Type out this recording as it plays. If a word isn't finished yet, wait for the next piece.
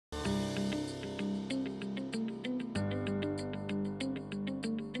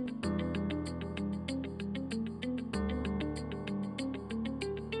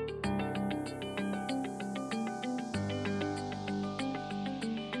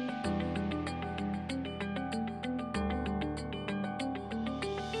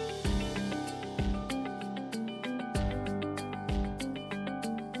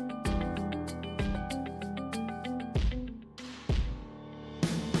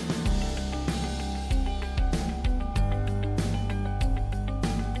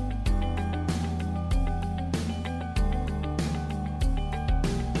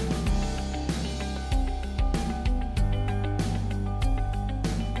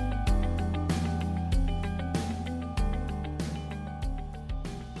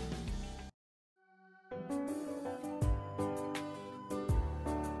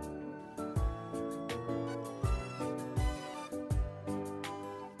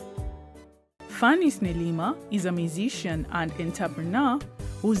Phanice Nelima is a musician and entrepreneur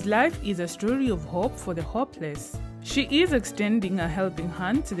whose life is a story of hope for the hopeless. She is extending a helping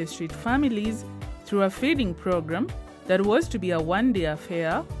hand to the street families through a feeding program that was to be a one-day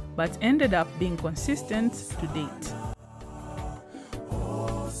affair but ended up being consistent to date.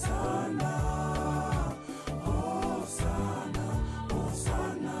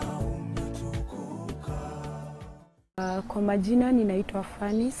 Kwa majina ninaitwa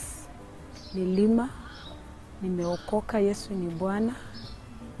Phanice Nelima, nimeokoka, Yesu ni Bwana.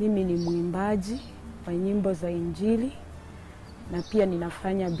 Mimi ni mwimbaji wa nyimbo za Injili na pia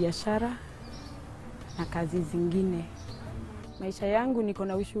ninafanya biashara na kazi zingine. Maisha yangu niko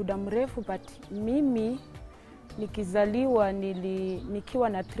na ushuhuda mrefu, but mimi nikizaliwa nikiwa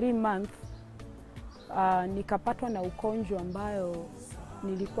na 3 months nikapatwa na ugonjwa ambayo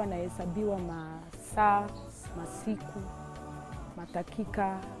nilikuwa nahesabiwa masaa, masiku,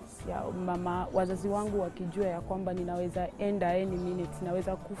 matakika ya mama wazazi wangu wakijua ya kwamba ninaweza enda any minute,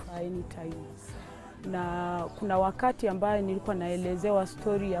 naweza kufa any time. Na kuna wakati ambayo nilikuwa naelezewa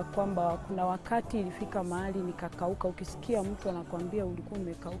story ya kwamba kuna wakati ilifika mahali nikakauka. Ukisikia mtu anakuambia ulikuwa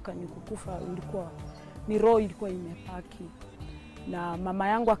umekauka, ni kukufa, ni roho ilikuwa imepaki. Na mama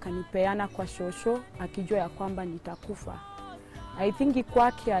yangu akanipeana kwa shosho akijua ya kwamba nitakufa. I think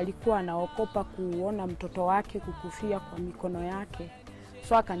kwake alikuwa anaokopa kuona mtoto wake kukufia kwa mikono yake,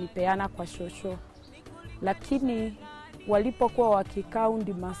 so akanipeana kwa shosho. Lakini walipokuwa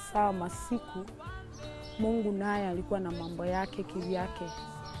wakikaundi masaa, masiku, Mungu naye alikuwa na mambo yake kivyake.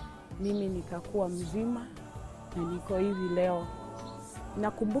 Mimi nikakuwa mzima na niko hivi leo.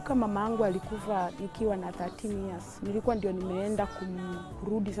 Nakumbuka mama yangu alikufa nikiwa na 13 years. Nilikuwa ndio nimeenda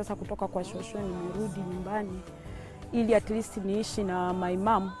kurudi sasa kutoka kwa shosho, nimerudi nyumbani ili at least niishi na my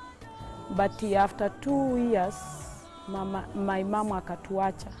mom. But after 2 years my mom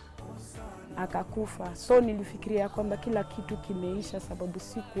akatuacha, akakufa. So nilifikiria kwamba kila kitu kimeisha, sababu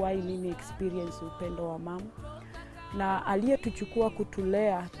sikuwahi mimi experience upendo wa mama. Na aliyetuchukua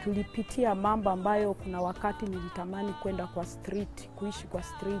kutulea, tulipitia mambo ambayo kuna wakati nilitamani kwenda kwa street, kuishi kwa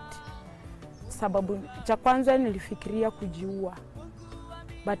street. Sababu cha kwanza nilifikiria kujiua.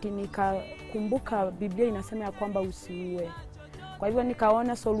 But nikakumbuka Biblia inasema ya kwamba usiue. Kwa hivyo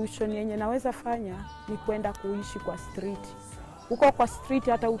nikaona solution yenye naweza fanya ni kwenda kuishi kwa street. Huko kwa street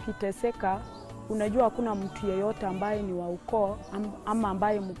hata ukiteseka, unajua hakuna mtu yeyote ambaye ni wa ukoo ama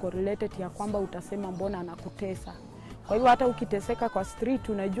ambaye mko related ya kwamba utasema mbona anakutesa. Kwa hivyo hata ukiteseka kwa street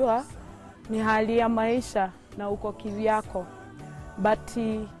unajua ni hali ya maisha na uko kivyako. But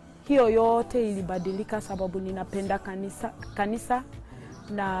hiyo yote ilibadilika sababu ninapenda kanisa.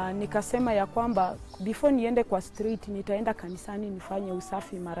 Na nikasema ya kwamba before niende kwa street nitaenda kanisani nifanye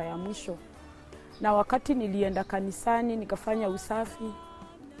usafi mara ya mwisho. Na wakati nilienda kanisani nikafanya usafi,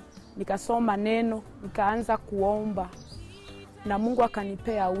 nikasoma neno, nikaanza kuomba, na Mungu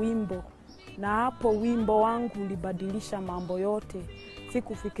akanipea wimbo. Na hapo wimbo wangu ulibadilisha mambo yote.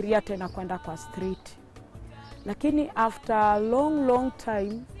 Sikufikiria tena kwenda kwa street. Lakini after long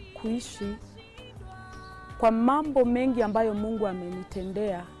time kuishi kwa mambo mengi ambayo Mungu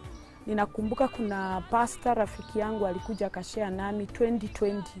amenitendea, ninakumbuka kuna pastor rafiki yangu alikuja akashare nami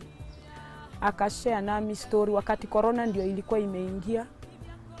 2020. Akashare nami story wakati corona ndio ilikuwa imeingia.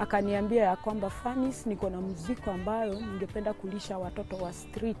 Akaniambia ya kwamba Phanice, niko na muziki ambayo ningependa kulisha watoto wa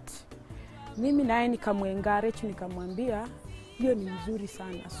street. Mimi naye nikamwencourage, nikamwambia hiyo ni nzuri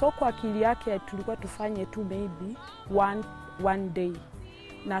sana. So kwa akili yake tulikuwa tufanye tu maybe one day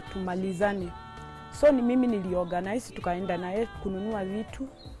na tumalizane. So ni mimi niliorganize, tukaenda naye kununua vitu.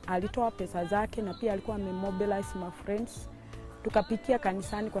 Alitoa pesa zake na pia alikuwa amemobilize my friends. Tukapikia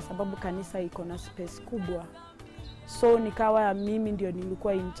kanisani kwa sababu kanisa iko na space kubwa. So nikawa mimi ndio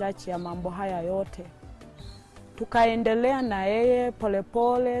nilikuwa in charge ya mambo haya yote. Tukaendelea na yeye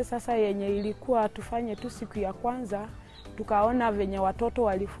polepole. Sasa yenye ilikuwa tufanye tu siku ya kwanza, tukaona venye watoto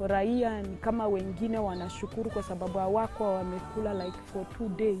walifurahia, ni kama wengine wanashukuru kwa sababu hawako wamekula like for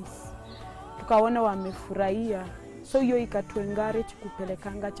 2 days. Tukaona wamefurahia. So hiyo ikatuencourage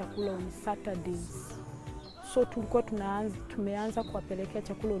kupelekanga chakula on Saturdays. So tulikuwa tumeanza kuwapelekea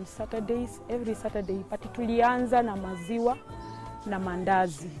chakula on Saturdays, every Saturday. But tulianza na maziwa na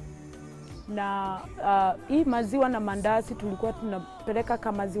mandazi. Na hii maziwa na mandazi tulikuwa tunapeleka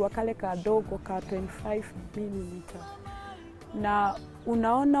kama maziwa kale kadogo ka 25 ml. Na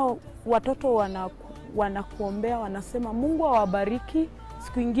unaona watoto wanakuombea, wanasema Mungu awabariki,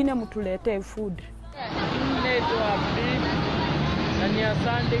 siku nyingine mtuletee food. Naitwa Abdi, na ni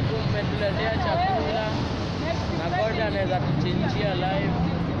asante kumetuletea chakula, na God anaweza tuchinjia live.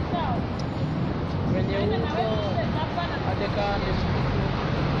 Wenye uko adeka ni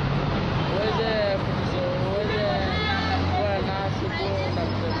uweze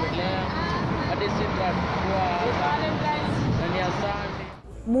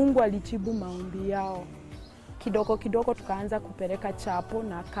Mungu alijibu maombi yao. Kidogo kidogo tukaanza kupeleka chapo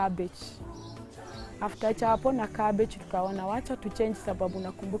na cabbage. After chapo na cabbage tukaona wacha tu change, sababu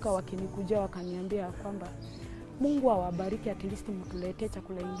nakumbuka wakinikuja wakaniambia kwamba Mungu awabariki, at least mtulete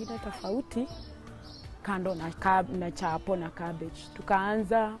chakula kingine tofauti kando na chapo na cabbage.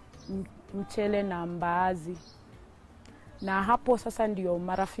 Tukaanza mchele na mbaazi. Na hapo sasa ndio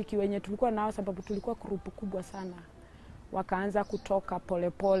marafiki wenye tulikuwa nao, sababu tulikuwa grupu kubwa sana, wakaanza kutoka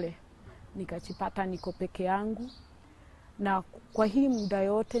polepole. Nikajipata niko peke yangu. Na kwa hii muda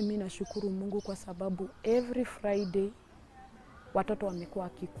yote mimi nashukuru Mungu kwa sababu every Friday watoto wamekuwa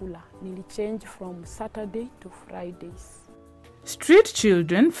wakikula. Nilichange from Saturday to Fridays. Street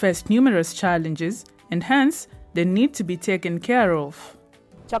children face numerous challenges and hence they need to be taken care of.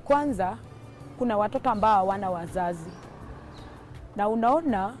 Cha kwanza, kuna watoto ambao hawana wazazi. Na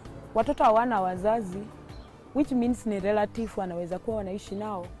unaona watoto hawana wazazi, which means ni relative wanaweza kuwa wanaishi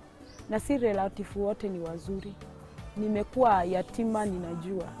nao. Na si relative wote ni wazuri. Nimekuwa yatima,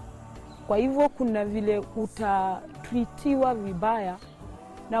 ninajua. Kwa hivyo kuna vile utatreatiwa vibaya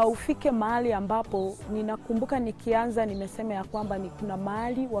na ufike mahali ambapo, ninakumbuka nikianza nimesema ya kwamba ni kuna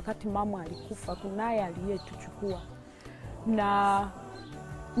mahali wakati mama alikufa kunaye aliyetuchukua. Na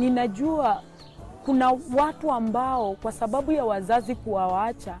ninajua kuna watu ambao kwa sababu ya wazazi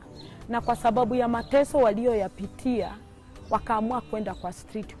kuwaacha na kwa sababu ya mateso walioyapitia wakaamua kwenda kwa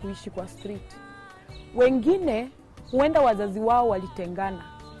street, kuishi kwa street. Wengine huenda wazazi wao walitengana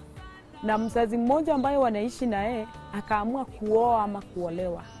na mzazi mmoja ambaye wanaishi naye akaamua kuoa ama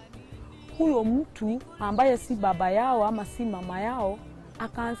kuolewa. Huyo mtu ambaye si baba yao ama si mama yao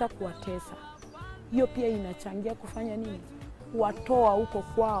akaanza kuwatesa. Hiyo pia inachangia kufanya nini? Kuwatoa huko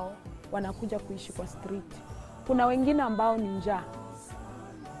kwao, wanakuja kuishi kwa street. Kuna wengine ambao ni njaa.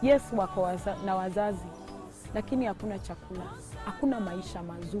 Yes, wako na wazazi, lakini hakuna chakula, hakuna maisha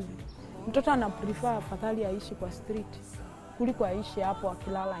mazuri. Mtoto ana prefer afadhali aishi kwa street kuliko aishi hapo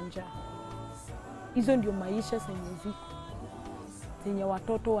akilala njaa. Hizo ndio maisha zenye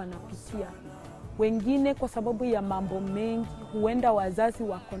watoto wanapitia. Wengine kwa sababu ya mambo mengi, huenda wazazi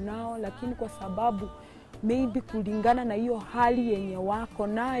wako nao, lakini kwa sababu maybe kulingana na hiyo hali yenye wako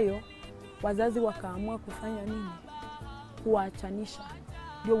nayo, wazazi wakaamua kufanya nini? Kuwaachanisha.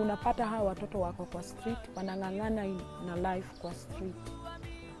 Ndio unapata hawa watoto wako kwa street, wanang'ang'ana na life kwa street.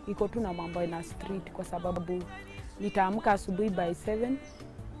 Iko tu na mambo na street, kwa sababu nitaamka asubuhi by 7,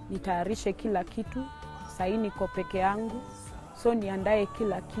 nitayarishe kila kitu. Sasa niko peke yangu, so niandae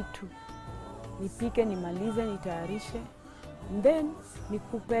kila kitu. Nipike, nimalize, nitayarishe. Then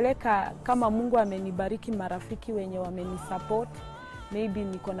nikupeleka, kama Mungu amenibariki marafiki wenye wamenisupport, maybe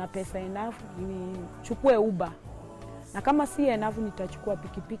niko na pesa enough, nichukue Uber. Na kama si enough nitachukua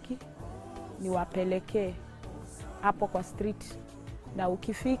pikipiki niwapelekee hapo kwa street. Na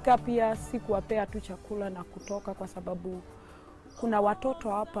ukifika pia si kuwapea tu chakula na kutoka, kwa sababu kuna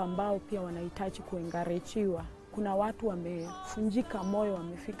watoto hapa ambao pia wanahitaji kuengarechiwa. Kuna watu wamefunjika moyo,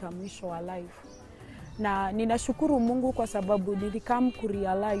 wamefika mwisho wa life. Na ninashukuru Mungu kwa sababu nilikam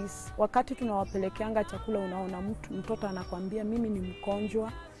kurealize wakati tunawapelekeanga chakula, unaona mtoto anakuambia mimi ni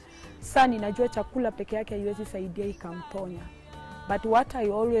mgonjwa. Sasa ninajua chakula peke yake haiwezi saidia ikamponya. But what I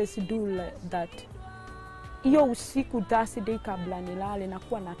always do that, hiyo usiku Thursday kabla nilale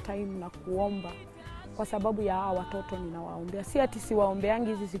nakuwa na time na kuomba kwa sababu ya hawa watoto ninawaombea. Si ati siwaombeangi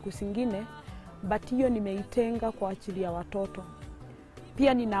hizi siku zingine, but hiyo nimeitenga kwa ajili ya watoto.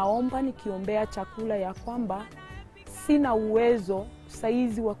 Pia ninaomba nikiombea chakula ya kwamba sina uwezo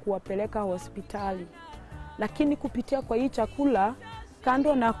saizi wa kuwapeleka hospitali. Lakini kupitia kwa hii chakula,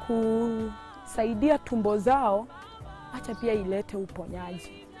 kando na kusaidia tumbo zao, acha pia ilete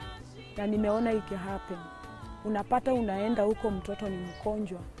uponyaji. Na nimeona iki happen. Unapata unaenda huko mtoto ni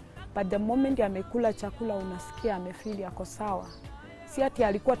mgonjwa, but the moment amekula chakula unasikia amefeel yako sawa. Si ati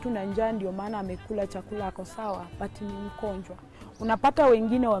alikuwa tu na njaa ndio maana amekula chakula yako sawa, but ni mgonjwa. Unapata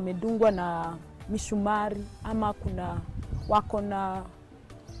wengine wamedungwa na mishumari ama kuna wako na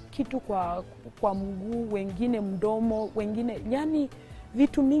kitu kwa mguu, wengine mdomo, wengine yani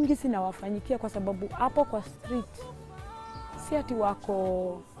vitu mingi zinawafanyikia kwa sababu hapo kwa street si ati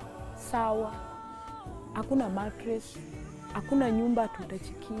wako sawa. Hakuna mattress, hakuna nyumba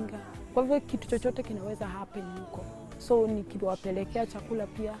tutachikinga. Kwa hivyo kitu chochote kinaweza happen huko. So nikiwapelekea chakula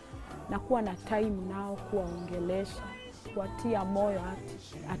pia na kuwa na time nao, kuwaongelesha, kuwatia moyo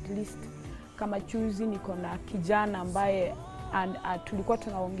at least. Kama juzi niko na kijana ambaye tulikuwa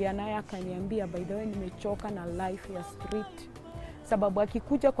tunaongea naye, akaniambia by the way nimechoka na life ya street. Sababu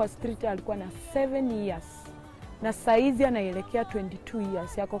akikuja kwa street alikuwa na 7 years. Na saizi anaelekea 22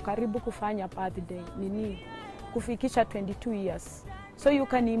 years. Yako karibu kufanya birthday kufikisha 22 years. So you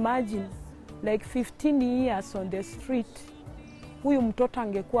can imagine like 15 years on the street, huyu mtoto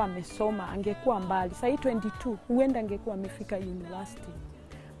angekuwa amesoma, angekuwa mbali. Sasa 22 huenda angekuwa amefika university.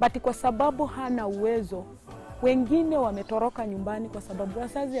 But kwa sababu hana uwezo, wengine wametoroka nyumbani kwa sababu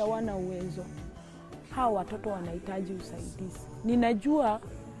wazazi hawana uwezo. Hao watoto wanahitaji usaidizi. Ninajua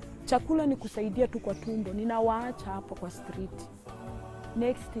chakula ni kusaidia tu kwa tumbo, ninawaacha hapo kwa street.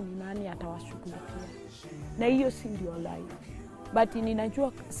 Next ni nani atawashughulikia? Na hiyo si ndio life. But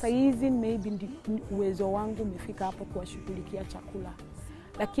ninajua saizi maybe uwezo wangu umefika hapo kuwashughulikia chakula.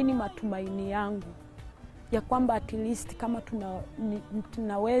 Lakini matumaini yangu ya kwamba at least kama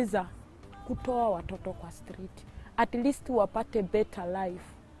tunaweza kutoa watoto kwa street, at least wapate better life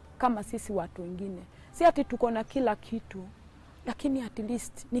kama sisi watu wengine. Si ati tuko na kila kitu, lakini at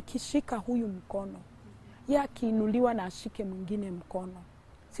least nikishika huyu mkono, yeye akiinuliwa na ashike mwingine mkono,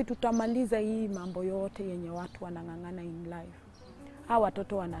 si tutamaliza hii mambo yote yenye watu wanang'ang'ana in life. Hawa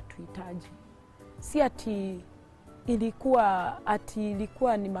watoto wanatuhitaji. Si ati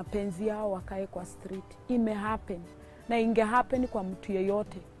ilikuwa ni mapenzi yao wakae kwa street. Happen. Na happen kwa mtu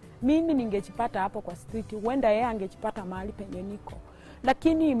yeyote. Mimi ningejipata hapo kwa street, huenda yeye angejipata mahali penye niko.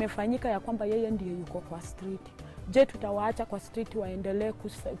 Lakini imefanyika ya kwamba yeye ndiye yuko kwa street. Je, tutawaacha kwa street waendelee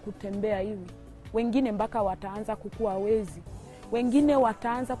kutembea hivi? Wengine mpaka wataanza kukua wezi. Wengine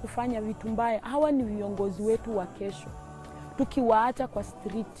wataanza kufanya vitu mbaya. Hawa ni viongozi wetu wa kesho. Tukiwaacha kwa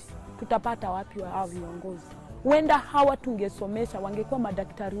street, tutapata wapi wa hao viongozi? Huenda hawa tungesomesha, wangekuwa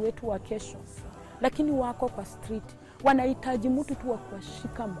madaktari wetu wa kesho. Lakini wako kwa street, wanahitaji mtu tu wa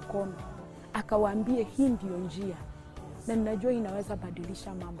kuwashika mkono, akawaambie hii ndio njia. Na ninajua inaweza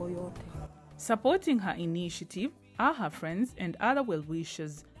badilisha mambo yote. Supporting her initiative are her friends and other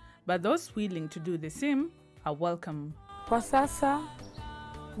well-wishers, but those willing to do the same are welcome. Kwa sasa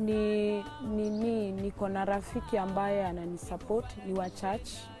niko na rafiki ambaye ananisupport, ni wa church,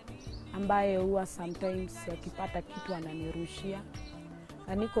 ambaye huwa sometimes akipata kitu ananirushia.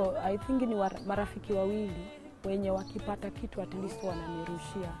 Na I think ni marafiki wawili wenye wakipata kitu at least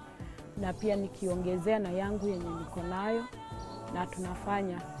wananirushia. Na pia nikiongezea na yangu yenye niko nayo na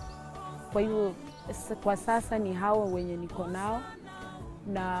tunafanya. Kwa hiyo kwa sasa ni hao wenye niko nao,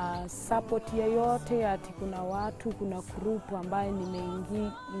 na support yoyote ati kuna watu, kuna group ambaye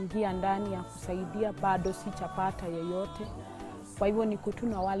nimeingia ndani ya kusaidia, bado sichapata yoyote. Kwa hivyo niko tu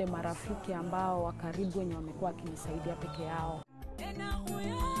na wale marafiki ambao wa karibu wenye wamekuwa wakinisaidia peke yao.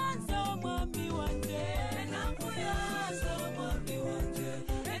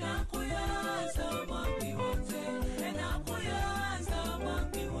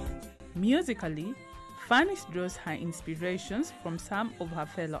 Musically, Phanice draws her inspirations from some of her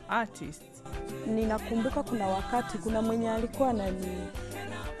fellow artists. Ninakumbuka kuna wakati kuna mwenye alikuwa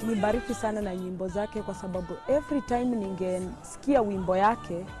nibariki sana na nyimbo zake, kwa sababu every time ningesikia wimbo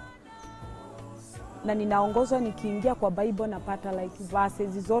yake na ninaongozwa nikiingia kwa Bible napata like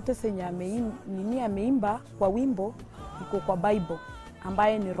verses zote zenye ameimba kwa wimbo iko kwa Bible,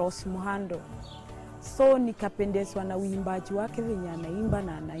 ambaye ni Rose Muhando. So nikapendezwa na uimbaji wake venye anaimba,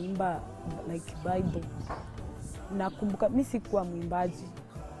 na anaimba like Bible. Nakumbuka mimi sikuwa mwimbaji.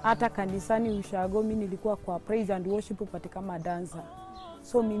 Hata kanisani Ushago mimi nilikuwa kwa praise and worship katika madanza.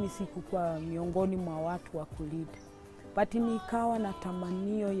 So mimi sikuwa miongoni mwa watu wa kulead. But nikawa na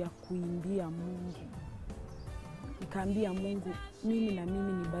tamanio ya kuimbia Mungu. Nikaambia Mungu, mimi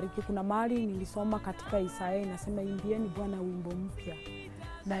nibariki. Kuna mahali nilisoma katika Isaya inasema imbieni Bwana wimbo mpya.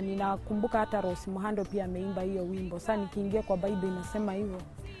 Na ninakumbuka hata Rose Muhando pia ameimba hiyo wimbo. Sasa nikiingia kwa Bible inasema hivyo.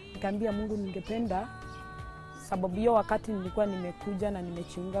 Nikaambia Mungu, ningependa, sababu hiyo wakati nilikuwa nimekuja na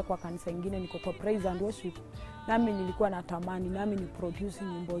nimejiunga kwa kanisa ingine, niko kwa praise and worship, nami nilikuwa natamani nami ni produce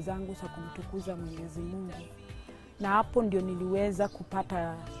nyimbo zangu za kumtukuza Mwenyezi Mungu. Na hapo ndio niliweza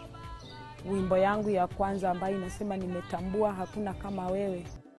kupata wimbo yangu ya kwanza ambayo inasema nimetambua hakuna kama wewe.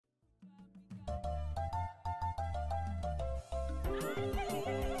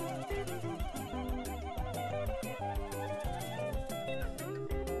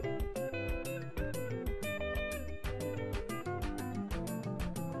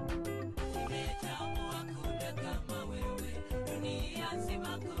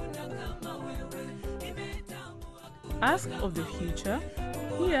 Asked of the future,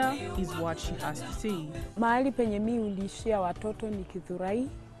 here is what she has to say. Mahali penye mimi ulishia watoto ni Kithurai,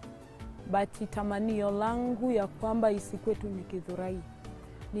 but tamanio langu ya kwamba isikwe tu ni Kithurai.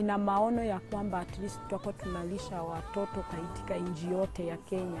 Nina maono ya kwamba at least tutakuwa tunalisha watoto katika nchi yote ya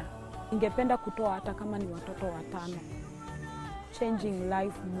Kenya. Ningependa kutoa hata kama ni watoto 5. Changing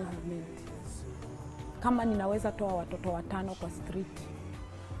life movement. Kama ninaweza toa watoto 5 kwa street,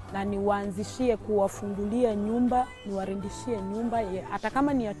 na niwaanzishie kuwafungulia nyumba, niwarendishie nyumba, hata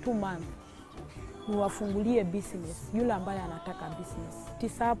kama ni ya 2 months, niwafungulie business, yule ambaye anataka business.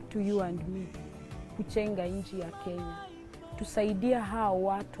 It's up to you and me kuchenga nchi ya Kenya. Tusaidia hao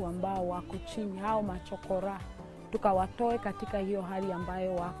watu ambao wako chini, hao machokora, tukawatoe katika hiyo hali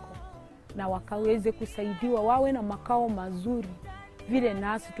ambayo wako, na wakaweze kusaidiwa wawe na makao mazuri vile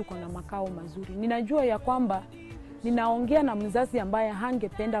nasi tuko na makao mazuri. Ninajua ya kwamba ninaongea na mzazi ambaye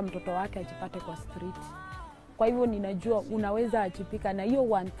hangependa mtoto wake ajipate kwa street. Kwa hivyo ninajua unaweza ajipika na hiyo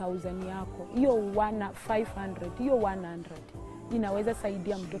 1000 yako, hiyo 500, hiyo 100 inaweza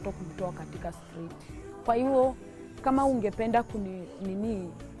saidia mtoto kumtoa katika street. Kwa hivyo kama ungependa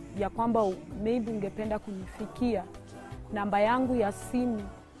ya kwamba maybe ungependa kunifikia, namba yangu ya simu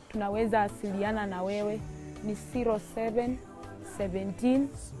tunaweza asiliana na wewe ni 07 17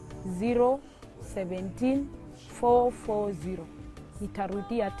 017 440.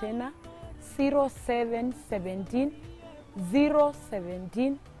 Nitarudia tena 0717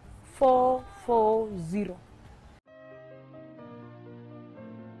 017 440.